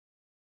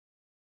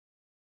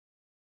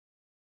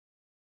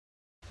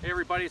Hey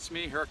everybody, it's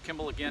me, Eric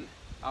Kimball again,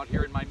 out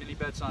here in my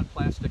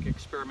Minibeds-on-Plastic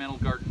experimental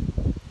garden.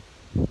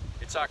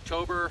 It's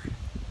October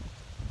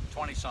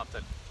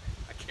 20-something.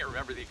 I can't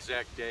remember the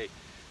exact day,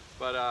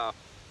 but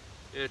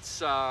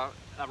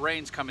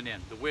rain's coming in.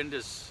 The wind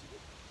is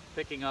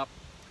picking up,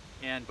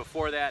 and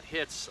before that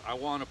hits, I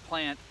want to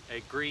plant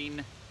a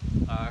green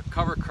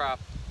cover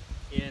crop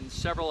in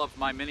several of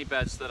my mini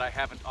beds that I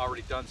haven't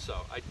already done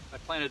so. I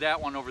planted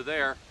that one over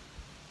there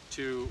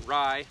to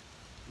rye.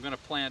 I'm going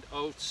to plant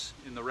oats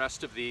in the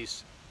rest of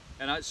these,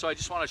 and so I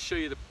just want to show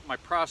you my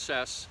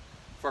process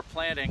for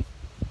planting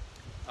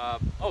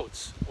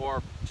oats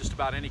or just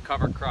about any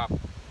cover crop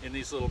in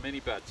these little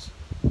mini beds.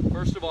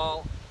 First of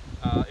all,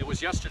 it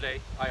was yesterday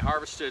I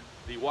harvested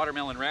the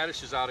watermelon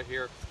radishes out of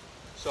here,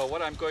 so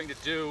what I'm going to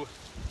do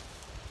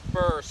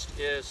first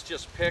is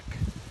just pick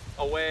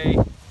away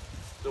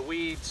the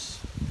weeds,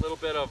 a little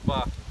bit of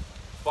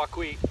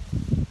buckwheat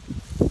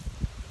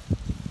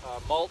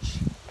mulch.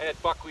 I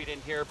had buckwheat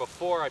in here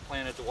before I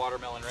planted the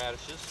watermelon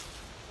radishes,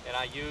 and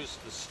I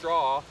used the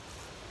straw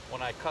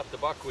when I cut the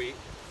buckwheat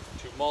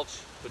to mulch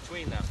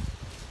between them.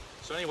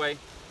 So anyway,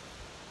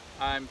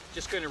 I'm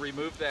just going to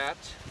remove that.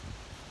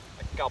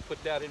 I think I'll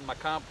put that in my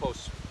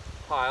compost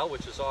pile,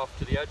 which is off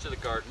to the edge of the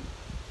garden,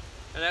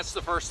 and that's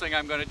the first thing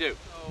I'm going to do.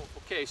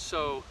 Okay,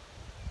 so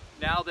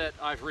now that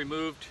I've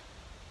removed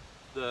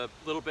the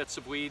little bits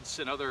of weeds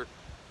and other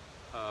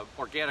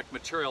organic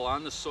material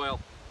on the soil,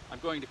 I'm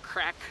going to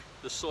crack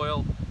the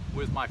soil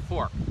with my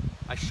fork.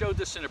 I showed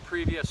this in a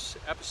previous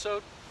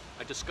episode.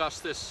 I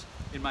discussed this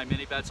in my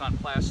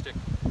Minibeds-on-Plastic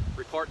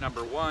report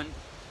number 1.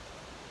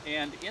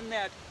 And in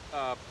that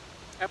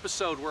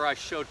episode where I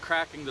showed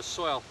cracking the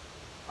soil,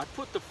 I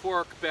put the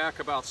fork back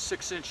about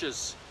 6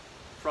 inches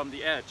from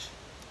the edge.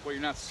 Well,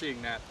 you're not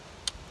seeing that.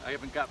 I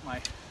haven't got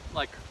my,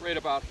 like, right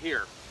about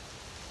here.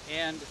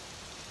 And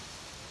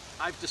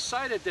I've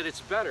decided that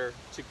it's better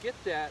to get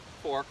that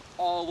fork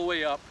all the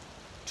way up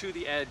to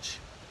the edge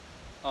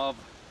of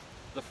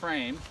the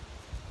frame,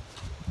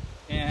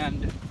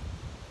 and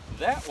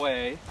that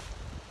way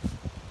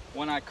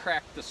when I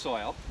crack the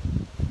soil,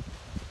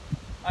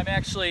 I'm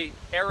actually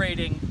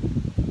aerating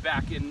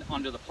back in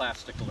under the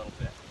plastic a little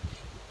bit,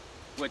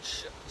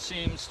 which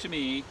seems to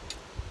me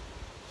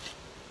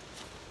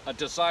a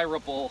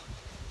desirable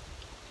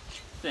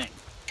thing.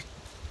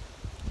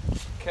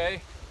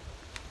 Okay,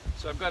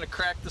 so I'm going to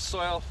crack the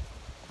soil.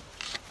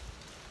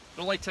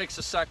 It only takes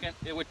a second.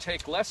 It would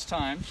take less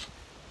time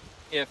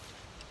if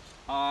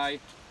I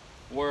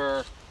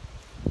were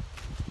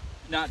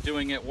not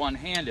doing it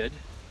one-handed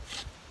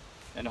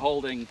and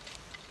holding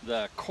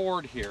the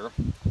cord here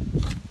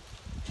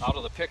out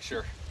of the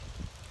picture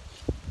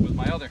with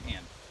my other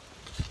hand.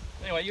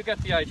 Anyway, you got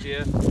the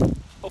idea.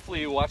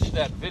 Hopefully you watched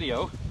that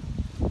video,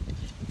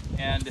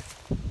 and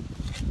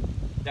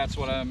that's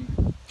what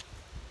I'm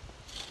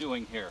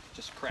doing here,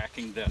 just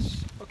cracking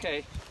this.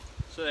 Okay,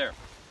 so there,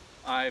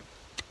 I've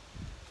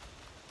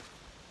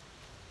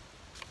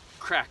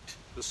cracked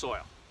the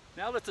soil.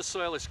 Now that the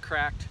soil is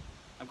cracked,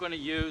 I'm going to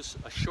use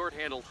a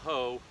short-handled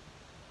hoe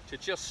to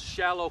just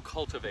shallow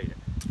cultivate it.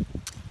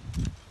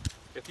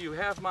 If you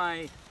have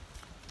my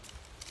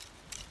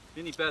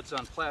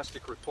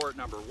Minibeds-on-Plastic report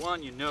number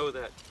 1, you know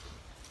that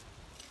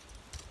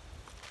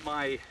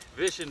my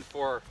vision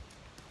for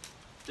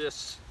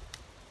this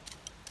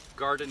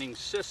gardening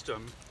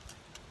system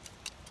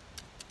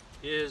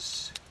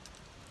is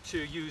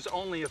to use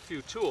only a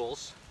few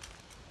tools,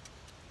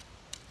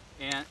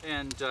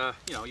 and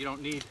you know, you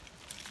don't need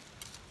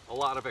a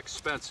lot of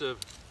expensive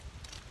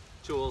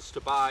tools to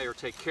buy or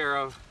take care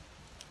of.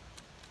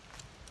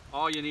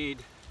 All you need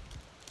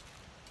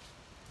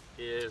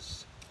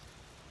is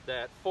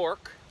that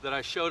fork that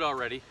I showed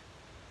already,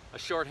 a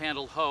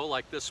short-handled hoe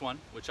like this one,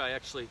 which I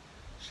actually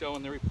show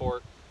in the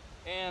report,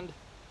 and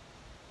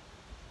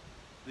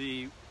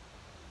the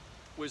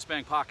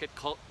whiz-bang pocket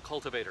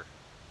cultivator.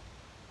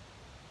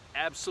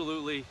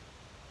 Absolutely,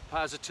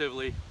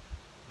 positively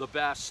the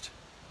best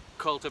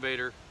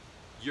cultivator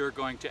you're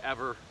going to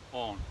ever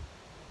own,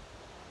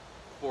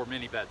 for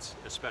mini beds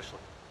especially.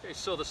 Okay,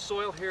 so the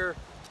soil here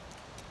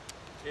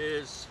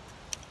is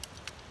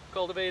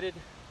cultivated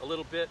a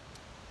little bit,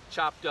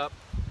 chopped up,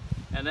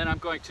 and then I'm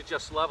going to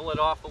just level it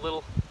off a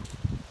little,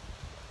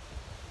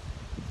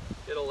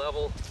 get a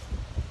level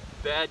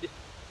bed.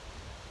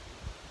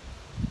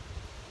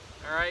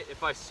 All right,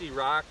 if I see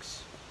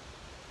rocks,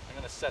 I'm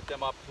going to set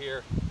them up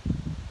here,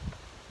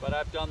 but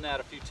I've done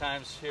that a few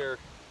times here.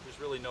 There's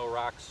really no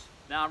rocks.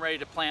 Now I'm ready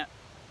to plant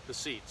the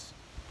seeds.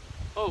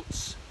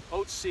 Oats,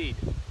 oat seed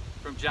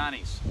from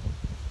Johnny's.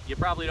 You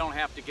probably don't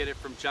have to get it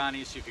from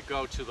Johnny's. You could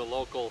go to the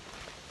local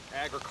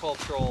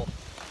agricultural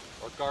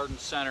or garden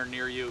center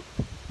near you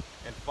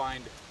and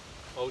find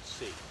oat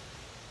seed.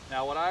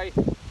 Now what I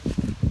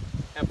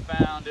have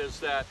found is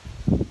that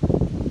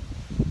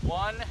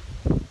 1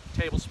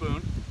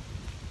 tablespoon,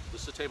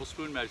 this is a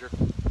tablespoon measure,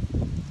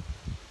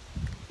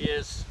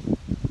 is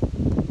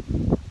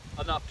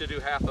enough to do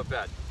half a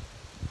bed.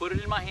 Put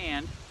it in my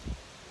hand,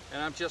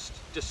 and I'm just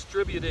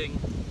distributing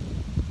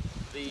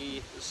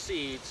the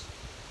seeds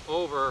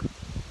over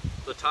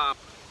the the top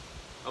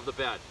of the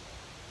bed.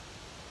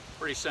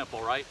 Pretty simple,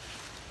 right?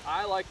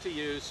 I like to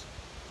use,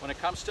 when it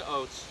comes to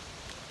oats,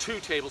 2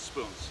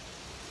 tablespoons.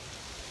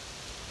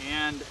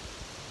 And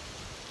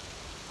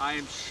I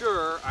am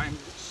sure I'm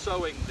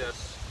sowing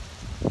this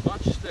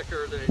much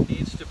thicker than it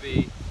needs to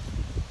be,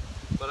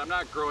 but I'm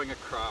not growing a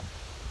crop.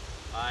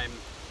 I'm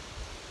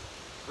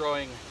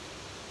growing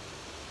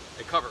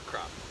a cover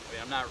crop. I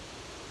mean, I'm not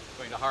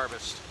going to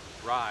harvest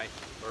rye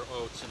or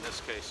oats in this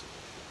case.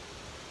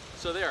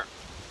 So there,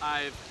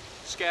 I've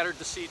scattered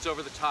the seeds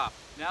over the top.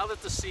 Now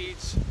that the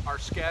seeds are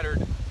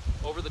scattered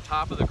over the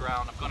top of the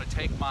ground, I'm going to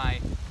take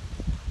my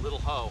little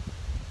hoe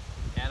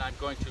and I'm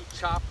going to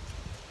chop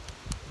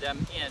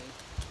them in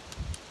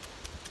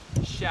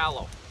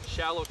shallow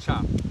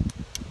chop.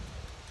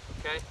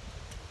 Okay?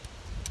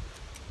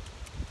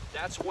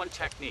 That's one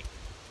technique.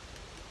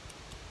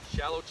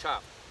 Shallow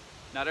chop.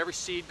 Not every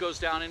seed goes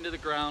down into the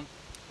ground,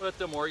 but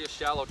the more you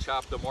shallow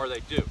chop, the more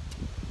they do.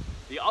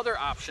 The other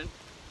option,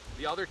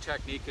 the other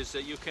technique is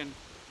that you can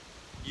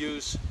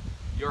use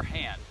your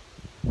hand.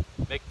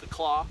 Make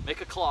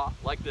a claw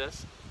like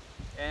this,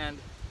 and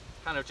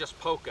kind of just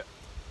poke it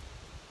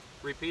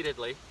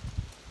repeatedly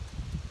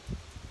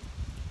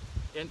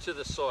into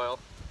the soil.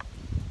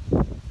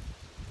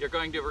 You're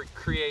going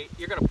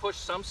to push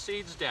some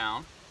seeds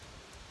down,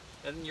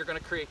 and you're going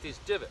to create these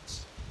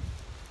divots.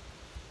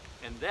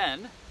 And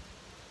then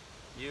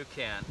you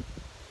can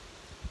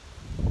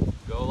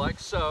go like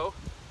so,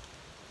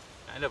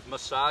 kind of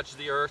massage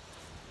the earth,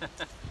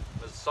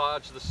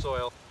 massage the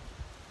soil,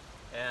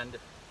 and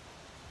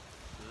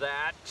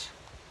that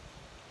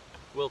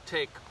will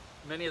take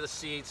many of the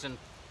seeds and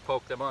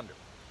poke them under.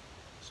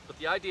 But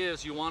the idea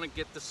is you want to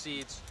get the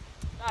seeds,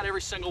 not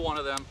every single one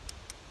of them,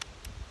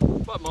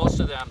 but most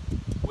of them,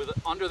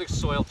 under the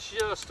soil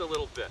just a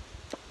little bit.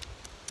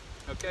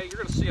 Okay, you're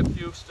going to see a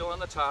few still on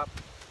the top.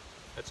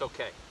 That's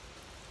okay.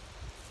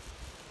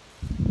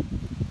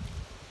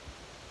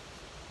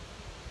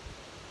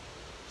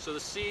 So the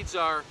seeds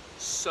are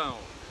sown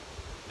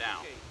now.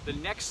 Okay. The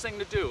next thing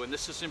to do, and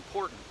this is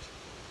important,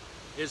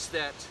 is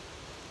that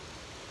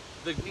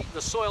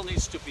the soil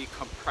needs to be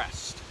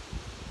compressed.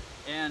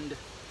 And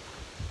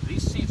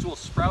these seeds will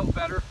sprout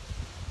better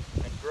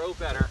and grow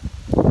better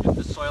if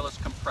the soil is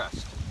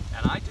compressed.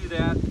 And I do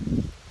that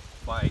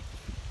by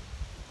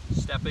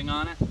stepping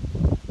on it.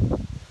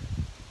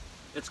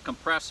 It's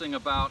compressing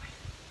about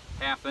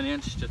 1/2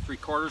 inch to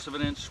 3/4 of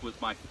an inch with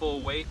my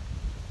full weight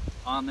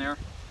on there.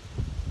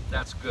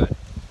 That's good.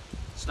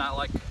 It's not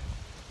like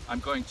I'm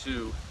going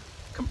to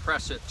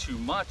compress it too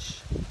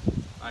much.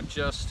 I'm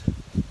just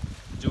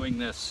doing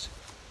this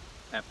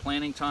at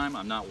planting time.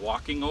 I'm not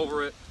walking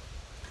over it,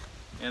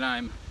 and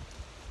I'm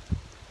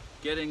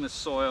getting the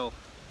soil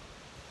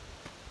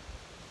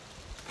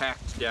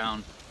packed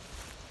down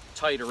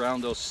tight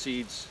around those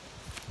seeds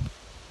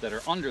that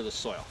are under the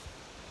soil.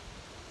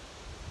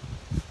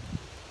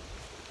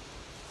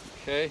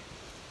 Okay,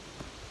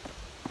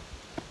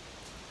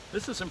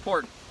 this is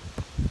important.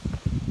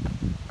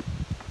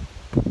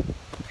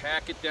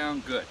 Pack it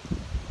down good.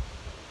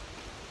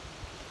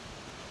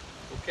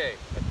 Okay,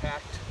 I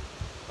packed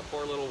a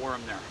poor little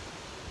worm there.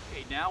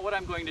 Okay, now what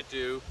I'm going to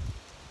do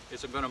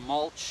is I'm going to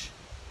mulch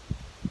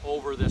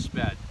over this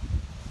bed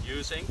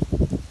using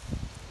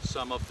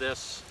some of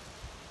this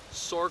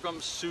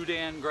sorghum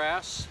Sudan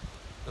grass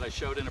that I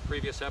showed in a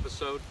previous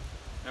episode.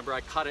 Remember,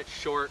 I cut it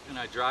short and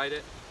I dried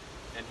it,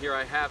 and here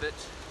I have it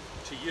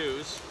to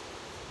use.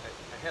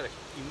 I had an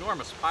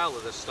enormous pile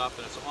of this stuff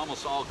and it's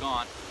almost all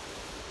gone.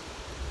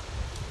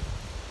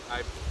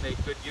 I've made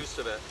good use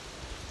of it,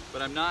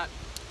 but I'm not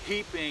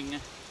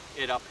heaping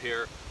it up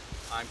here.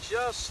 I'm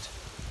just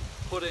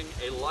putting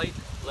a light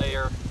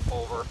layer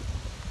over.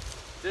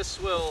 This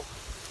will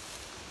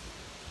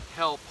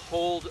help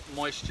hold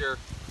moisture.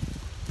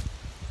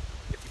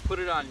 If you put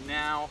it on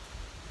now,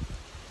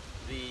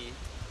 the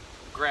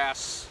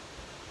grass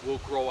will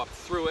grow up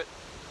through it.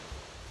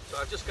 So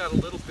I've just got a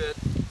little bit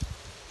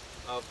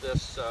of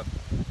this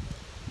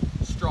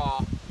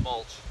straw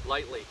mulch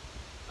lightly.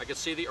 I can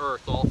see the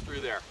earth all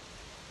through there.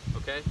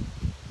 Okay?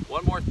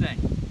 One more thing.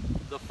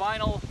 The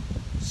final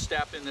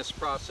step in this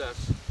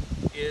process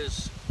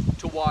is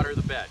to water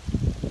the bed.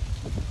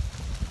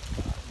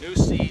 New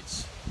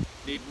seeds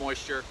need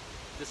moisture.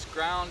 This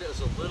ground is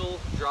a little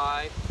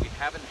dry. We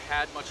haven't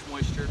had much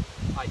moisture.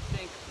 I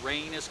think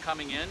rain is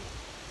coming in.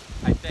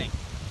 I think.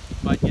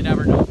 But you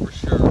never know for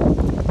sure.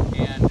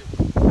 And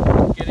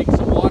getting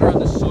some water on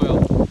the soil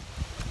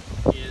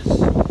is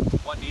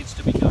what needs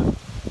to be done.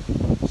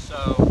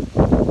 So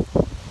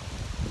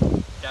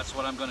that's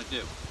what I'm going to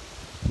do.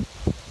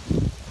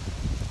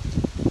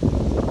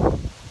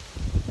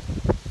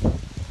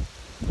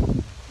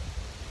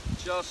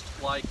 Just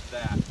like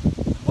that.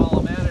 And while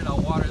I'm at it, I'll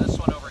water this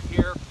one over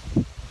here.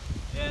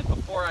 And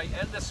before I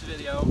end this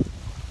video,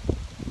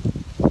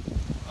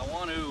 I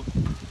want to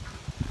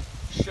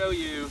show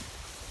you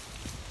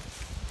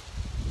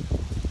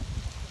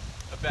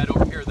a bed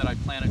over here that I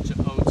planted to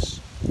oats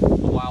a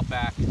while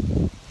back,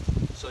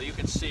 so you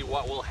can see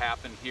what will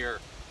happen here,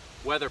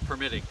 weather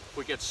permitting. If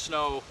we get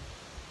snow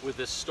with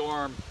this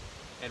storm,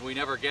 and we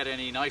never get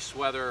any nice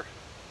weather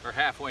or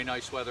halfway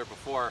nice weather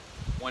before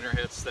winter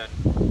hits, then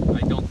I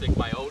don't think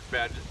my oat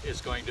bed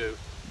is going to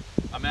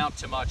amount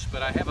to much.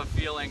 But I have a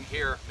feeling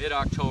here,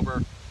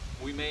 mid-October,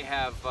 we may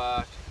have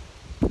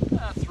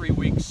 3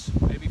 weeks,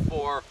 maybe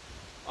 4,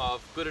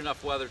 of good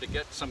enough weather to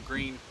get some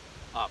green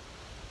up.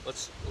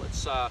 Let's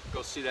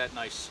go see that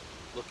nice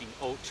looking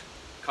oat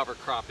cover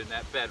crop in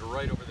that bed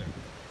right over there.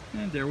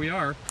 And there we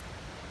are.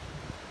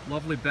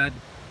 Lovely bed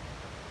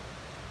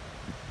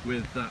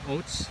with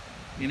oats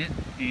in it,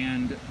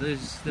 and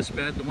this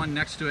bed, the one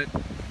next to it,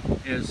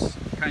 is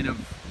kind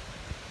of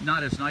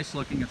not as nice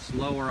looking. It's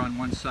lower on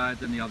one side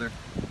than the other,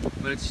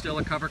 but it's still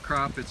a cover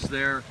crop. It's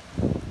there,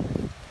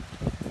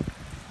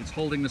 it's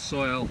holding the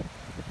soil,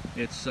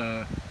 it's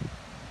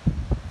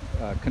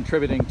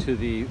contributing to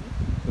the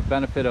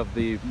benefit of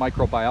the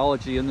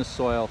microbiology in the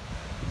soil.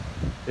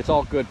 It's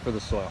all good for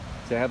the soil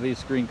to have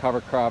these green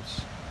cover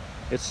crops.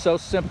 It's so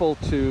simple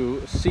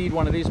to seed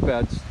one of these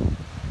beds.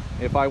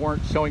 If I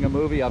weren't showing a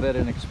movie of it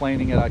and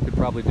explaining it, I could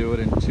probably do it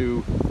in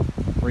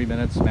 2-3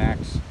 minutes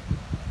max.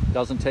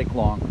 Doesn't take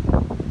long,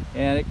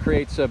 and it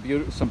creates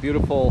some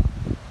beautiful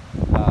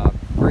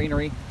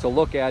greenery to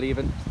look at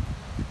even.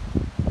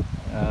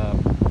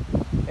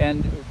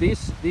 And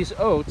these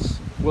oats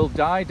will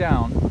die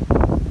down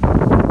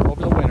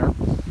over the winter.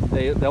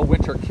 They'll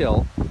winter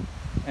kill,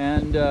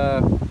 and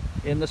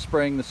in the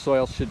spring the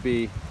soil should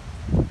be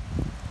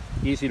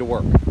easy to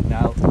work.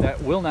 Now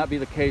that will not be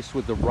the case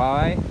with the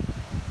rye.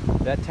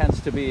 That tends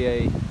to be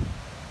a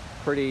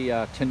pretty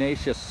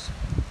tenacious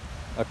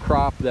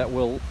crop that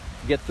will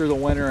get through the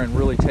winter and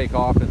really take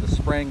off in the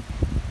spring.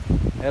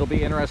 It'll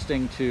be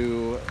interesting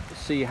to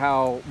see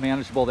how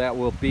manageable that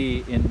will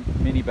be in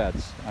mini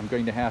beds. I'm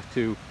going to have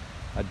to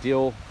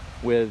deal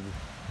with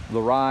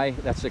the rye.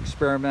 That's an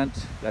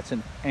experiment. That's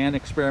an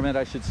experiment,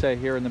 I should say,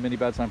 here in the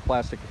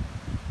Minibeds-on-Plastic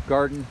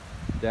garden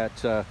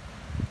that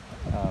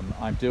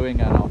I'm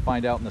doing, and I'll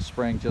find out in the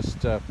spring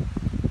just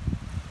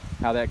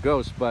how that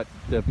goes. But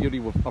the beauty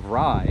of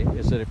rye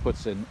is that it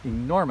puts an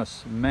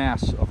enormous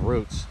mass of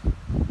roots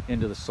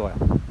into the soil.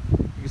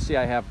 You can see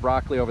I have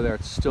broccoli over there,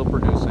 it's still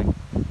producing,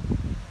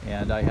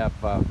 and I have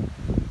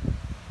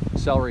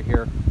celery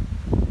here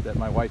that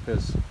my wife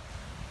has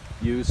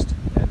used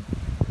and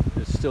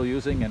is still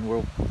using, and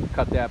we'll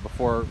cut that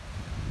before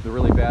the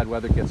really bad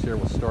weather gets here.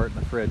 We'll store it in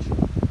the fridge.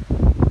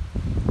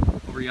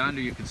 Over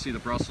yonder you can see the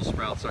Brussels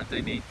sprouts. Aren't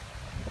they neat?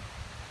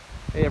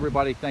 Hey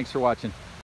everybody, thanks for watching.